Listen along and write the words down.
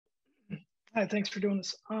Hi, thanks for doing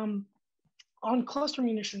this. On cluster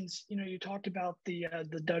munitions, you talked about the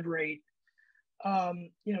dud rate.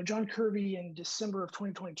 John Kirby in December of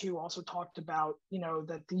 2022 also talked about,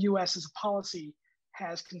 that the U.S. as a policy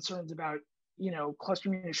has concerns about, cluster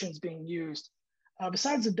munitions being used.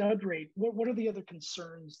 Besides the dud rate, what are the other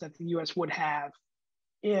concerns that the U.S. would have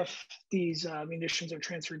if these munitions are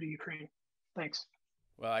transferred to Ukraine? Thanks.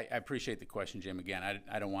 Well, I appreciate the question, Jim. Again,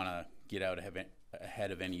 I don't want to get out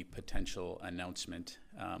ahead of any potential announcement.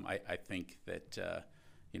 I think that,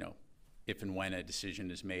 if and when a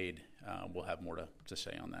decision is made, we'll have more to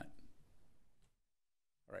say on that.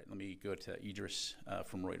 All right, let me go to Idris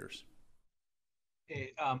from Reuters.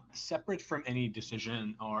 Okay, separate from any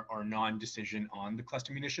decision or non-decision on the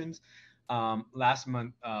cluster munitions, last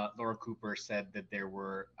month, Laura Cooper said that there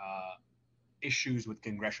were issues with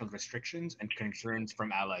congressional restrictions and concerns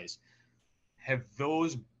from allies. Have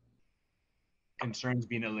those concerns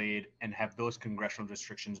been allayed, and have those congressional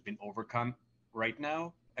restrictions been overcome right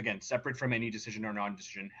now? Again, separate from any decision or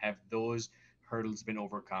non-decision, have those hurdles been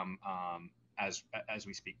overcome as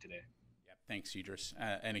we speak today? Yeah, thanks, Idris.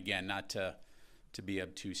 And again, not to be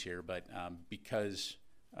obtuse here, but because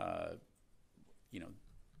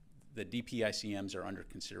the DPICMs are under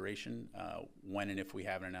consideration, when and if we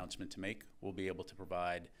have an announcement to make, we'll be able to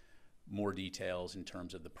provide more details in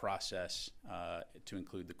terms of the process to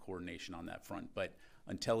include the coordination on that front. But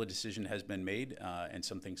until a decision has been made and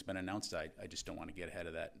something's been announced, I just don't want to get ahead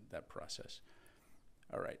of that process.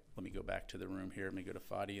 All right, let me go back to the room here. Let me go to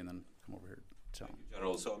Fadi and then come over here. Thank you,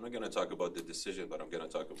 General. So I'm not going to talk about the decision, but I'm going to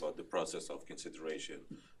talk about the process of consideration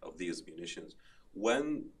of these munitions.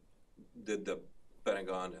 When did the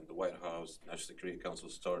Pentagon and the White House, National Security Council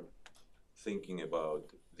start thinking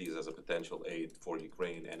about these as a potential aid for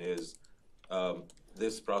Ukraine? And is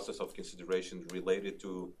this process of consideration related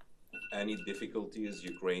to any difficulties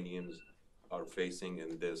Ukrainians are facing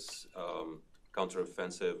in this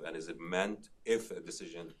counteroffensive? And is it meant, if a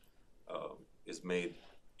decision is made,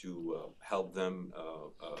 to help them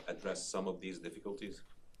address some of these difficulties?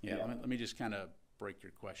 Yeah, let me just kind of break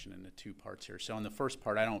your question into two parts here. So on the first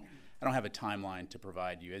part, I don't have a timeline to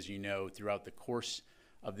provide you. As you know, throughout the course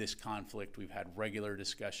of this conflict, we've had regular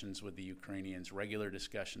discussions with the Ukrainians, regular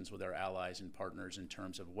discussions with our allies and partners in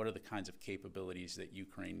terms of what are the kinds of capabilities that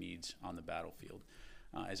Ukraine needs on the battlefield.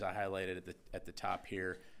 As I highlighted at the top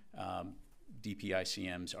here,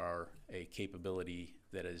 DPICMs are a capability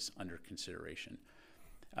that is under consideration.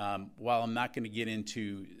 While I'm not going to get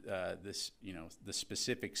into the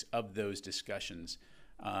specifics of those discussions,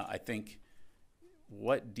 I think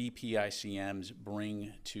what DPICMs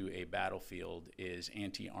bring to a battlefield is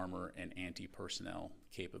anti-armor and anti-personnel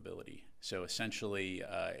capability. So essentially,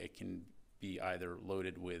 it can be either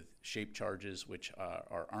loaded with shape charges, which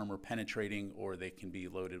are armor penetrating, or they can be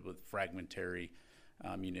loaded with fragmentary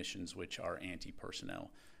munitions, which are anti-personnel.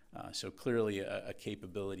 So clearly a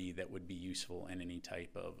capability that would be useful in any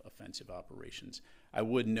type of offensive operations. I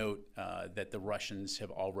would note that the Russians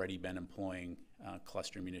have already been employing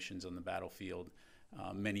cluster munitions on the battlefield,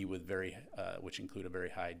 many with which include a very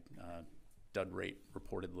high dud rate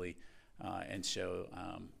reportedly. And so,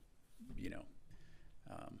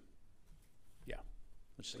 yeah,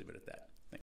 let's just leave it at that.